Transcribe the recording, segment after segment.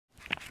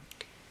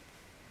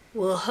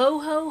Well, ho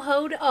ho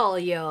ho to all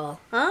y'all,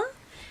 huh?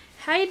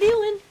 How you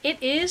doing?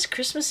 It is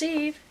Christmas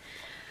Eve.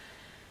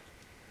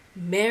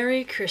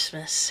 Merry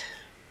Christmas.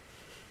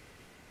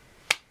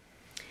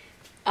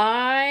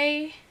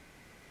 I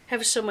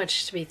have so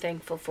much to be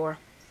thankful for.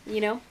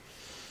 You know,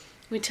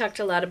 we talked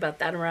a lot about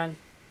that around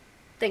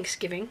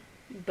Thanksgiving,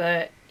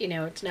 but you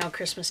know, it's now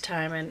Christmas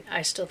time and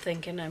I still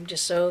think and I'm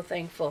just so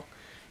thankful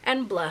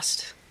and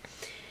blessed.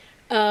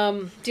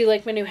 Do you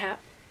like my new hat?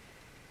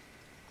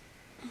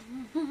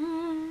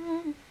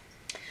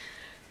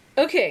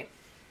 Okay,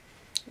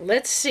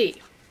 let's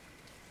see.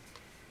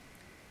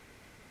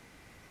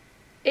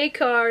 A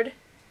card,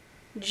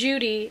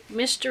 Judy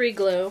Mystery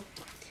Glow,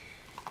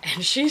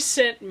 and she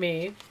sent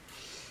me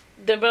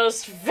the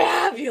most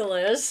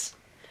fabulous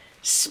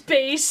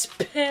space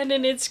pen,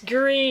 and it's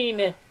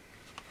green.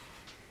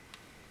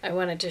 I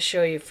wanted to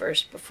show you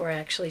first before I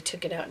actually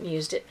took it out and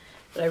used it,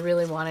 but I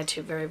really wanted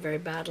to very, very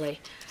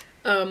badly.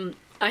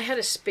 I had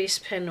a space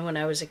pen when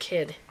I was a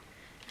kid.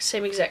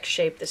 Same exact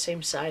shape, the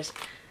same size.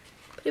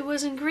 But it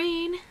wasn't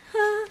green.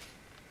 Huh?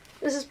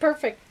 This is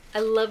perfect. I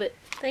love it.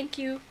 Thank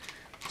you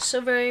so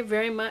very,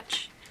 very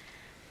much.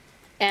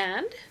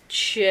 And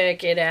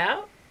check it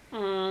out.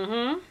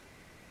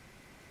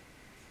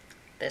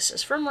 This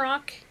is from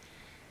Rock.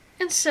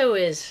 And so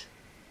is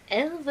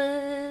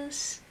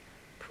Elvis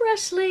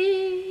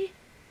Presley.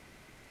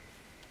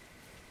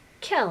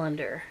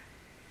 Calendar.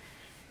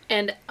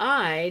 And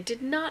I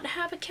did not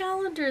have a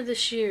calendar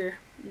this year.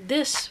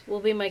 This will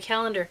be my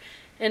calendar,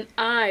 and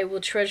I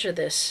will treasure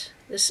this.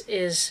 This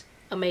is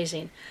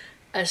amazing.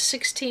 A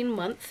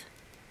 16-month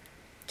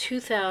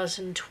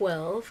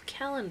 2012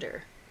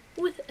 calendar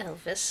with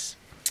Elvis.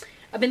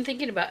 I've been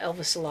thinking about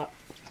Elvis a lot.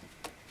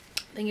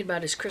 Thinking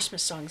about his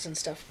Christmas songs and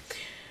stuff.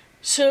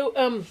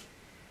 So,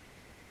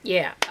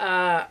 yeah,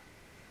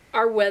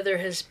 our weather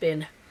has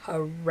been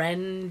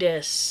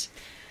horrendous.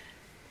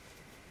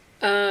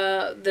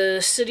 The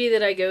city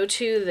that I go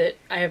to, that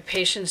I have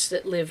patients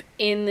that live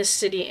in the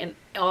city and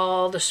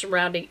all the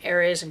surrounding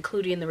areas,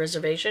 including the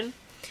reservation,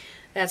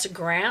 that's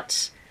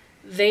Grants.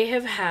 They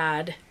have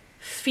had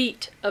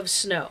feet of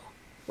snow,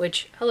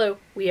 which, hello,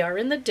 we are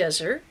in the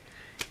desert,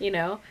 you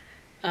know.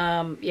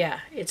 Yeah,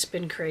 it's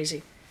been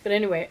crazy. But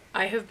anyway,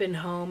 I have been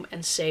home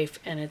and safe,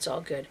 and it's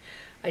all good.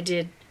 I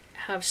did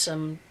have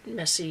some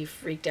messy,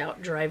 freaked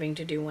out driving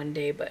to do one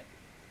day, but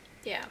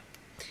yeah.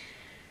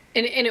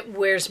 And it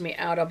wears me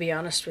out, I'll be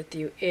honest with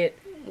you. It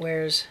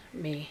wears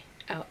me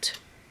out.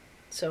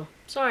 So,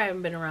 sorry I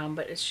haven't been around,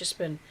 but it's just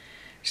been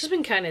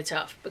kind of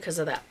tough because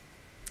of that.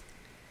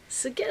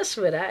 So guess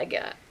what I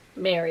got?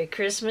 Merry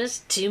Christmas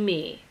to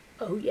me.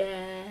 Oh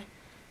yeah,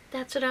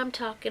 that's what I'm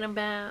talking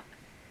about.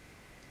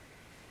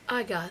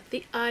 I got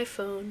the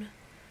iPhone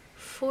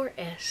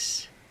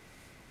 4S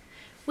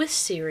with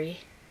Siri.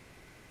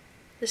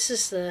 This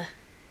is the...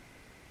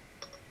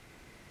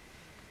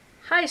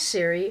 Hi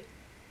Siri.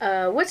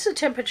 What's the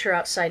temperature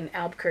outside in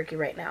Albuquerque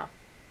right now?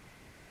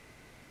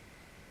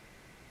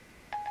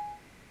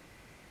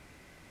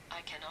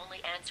 I can only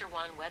answer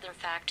one weather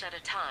fact at a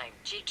time.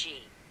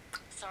 GG.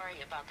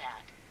 Sorry about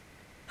that.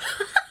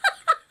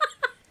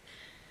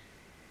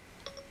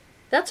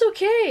 That's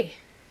okay.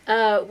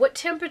 What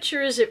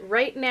temperature is it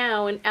right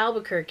now in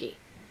Albuquerque?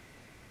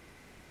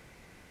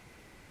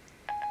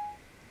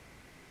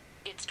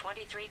 It's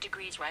 23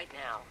 degrees right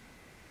now.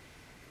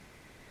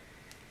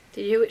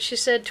 Did you hear what she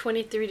said?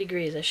 23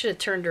 degrees. I should have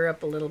turned her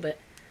up a little bit.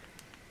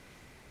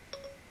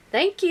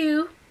 Thank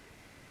you.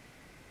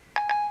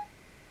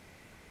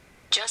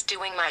 Just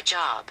doing my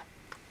job.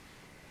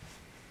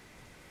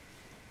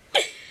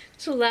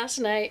 So last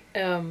night,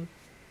 I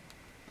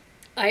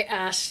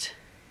asked,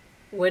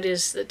 what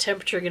is the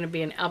temperature going to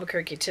be in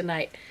Albuquerque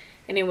tonight?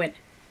 And it went,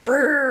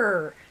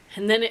 brrr.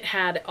 And then it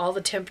had all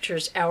the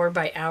temperatures hour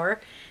by hour.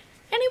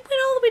 And it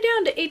went all the way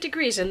down to 8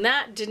 degrees. And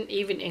that didn't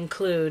even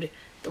include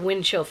the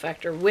wind chill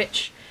factor,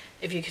 which,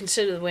 if you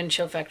consider the wind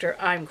chill factor,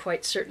 I'm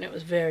quite certain it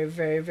was very,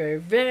 very, very,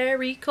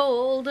 very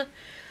cold.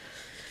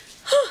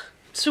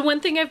 So one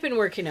thing I've been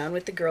working on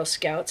with the Girl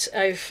Scouts,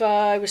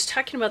 I was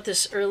talking about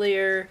this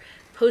earlier,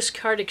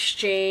 postcard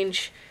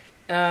exchange.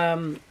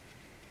 So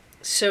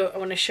I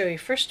want to show you,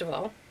 first of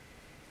all,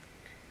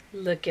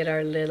 look at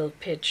our little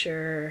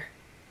picture.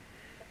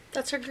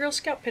 That's our Girl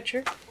Scout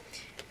picture.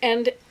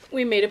 And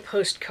we made a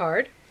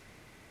postcard.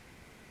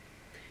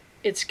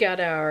 It's got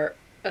our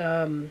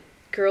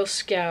Girl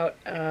Scout,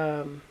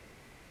 what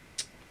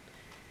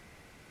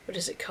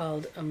is it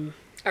called?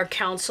 Our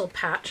council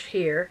patch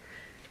here.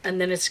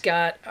 And then it's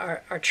got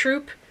our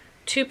troop,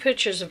 2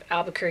 pictures of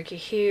Albuquerque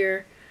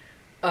here,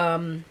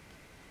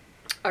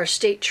 our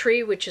state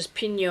tree, which is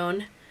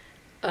pinon,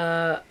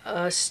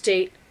 a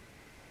state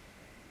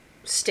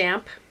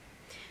stamp,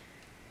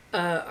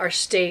 our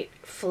state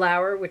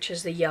flower, which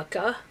is the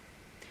yucca,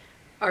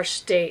 our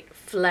state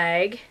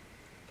flag,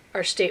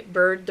 our state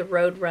bird, the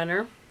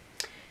roadrunner,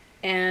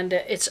 and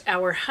it's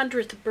our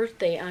 100th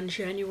birthday on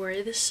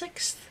January the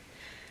 6th.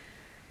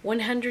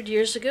 100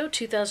 years ago,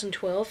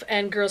 2012,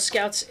 and Girl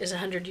Scouts is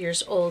 100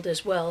 years old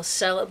as well,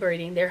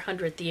 celebrating their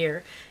 100th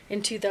year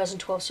in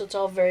 2012, so it's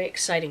all very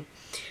exciting.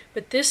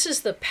 But this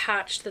is the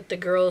patch that the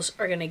girls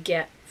are going to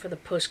get for the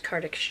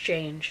postcard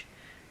exchange.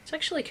 It's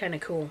actually kind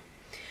of cool.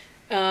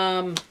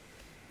 I'm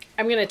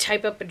going to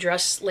type up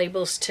address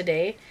labels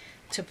today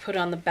to put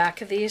on the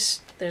back of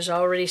these. There's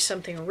already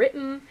something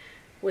written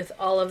with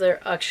all of their,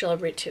 actually I'll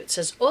read it too. It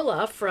says,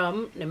 Hola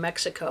from New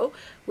Mexico.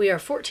 We are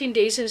 14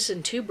 daisies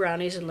and 2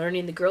 brownies and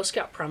learning the Girl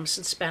Scout promise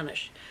in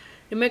Spanish.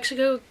 New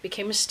Mexico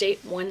became a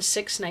state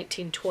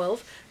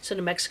 1/6/1912, so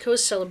New Mexico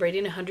is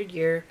celebrating a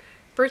 100-year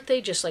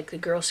birthday just like the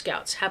Girl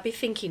Scouts. Happy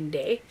Thinking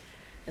Day.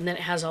 And then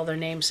it has all their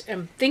names.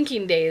 And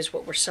Thinking Day is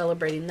what we're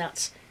celebrating.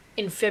 That's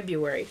in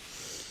February.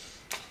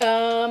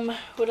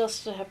 What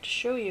else did I have to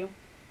show you?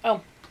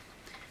 Oh,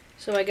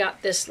 so I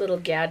got this little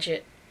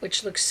gadget,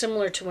 which looks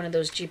similar to one of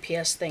those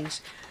GPS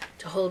things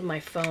to hold my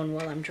phone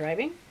while I'm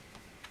driving.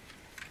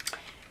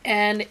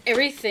 And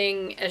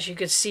everything, as you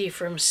could see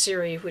from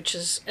Siri, which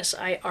is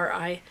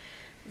S-I-R-I,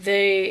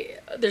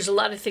 there's a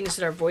lot of things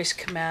that are voice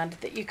command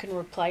that you can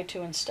reply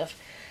to and stuff.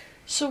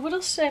 So what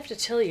else do I have to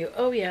tell you?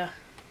 Oh yeah,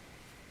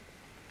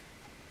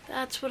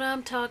 that's what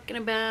I'm talking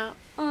about.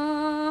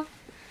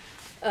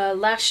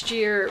 Last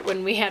year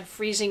when we had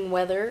freezing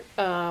weather,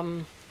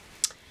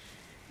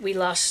 we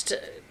lost.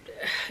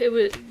 They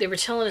were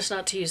telling us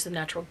not to use the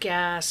natural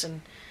gas,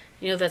 and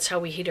you know that's how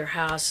we heat our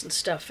house and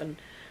stuff. And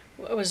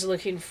I was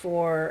looking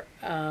for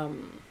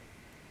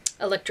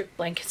electric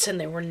blankets, and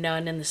there were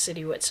none in the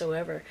city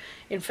whatsoever.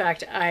 In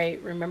fact, I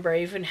remember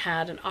I even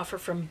had an offer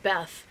from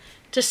Beth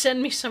to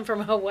send me some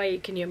from Hawaii.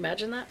 Can you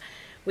imagine that?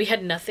 We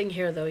had nothing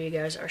here though, you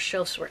guys. Our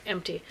shelves were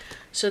empty.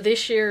 So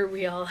this year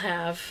we all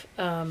have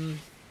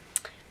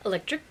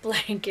electric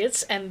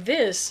blankets, and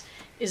this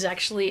is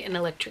actually an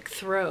electric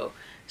throw.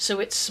 So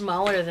it's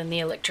smaller than the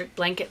electric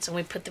blankets, and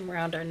we put them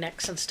around our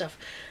necks and stuff.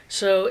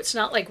 So it's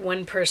not like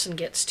one person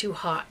gets too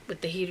hot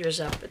with the heaters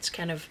up. It's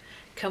kind of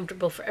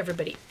comfortable for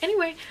everybody.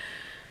 Anyway,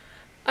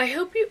 I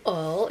hope you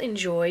all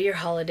enjoy your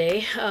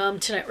holiday.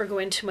 Tonight we're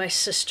going to my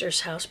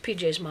sister's house,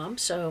 PJ's mom.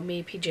 So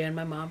me, PJ, and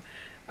my mom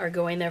are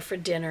going there for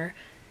dinner.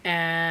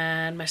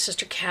 And my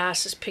sister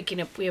Cass is picking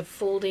up, we have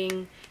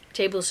folding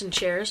tables and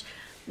chairs,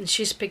 and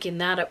she's picking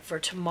that up for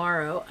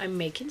tomorrow. I'm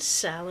making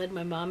salad.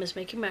 My mom is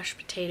making mashed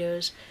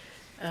potatoes,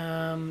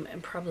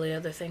 and probably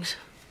other things.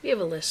 We have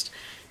a list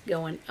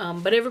going.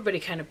 But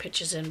everybody kind of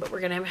pitches in. But we're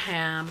going to have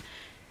ham.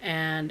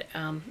 And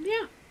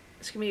yeah,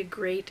 it's going to be a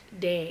great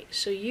day.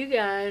 So you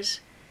guys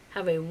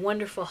have a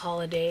wonderful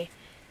holiday.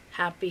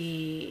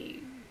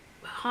 Happy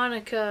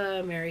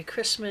Hanukkah, Merry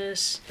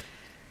Christmas,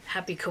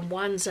 Happy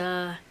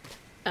Kwanzaa.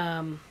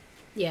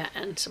 Yeah,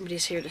 and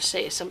somebody's here to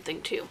say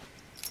something too.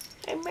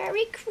 And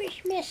Merry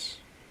Christmas.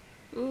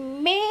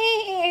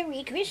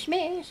 Merry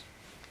Christmas.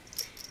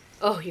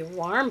 Oh, you're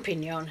warm,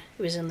 Pignon.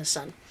 It was in the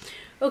sun.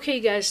 Okay,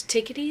 guys,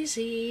 take it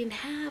easy and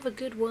have a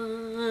good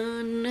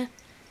one.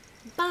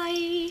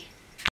 Bye.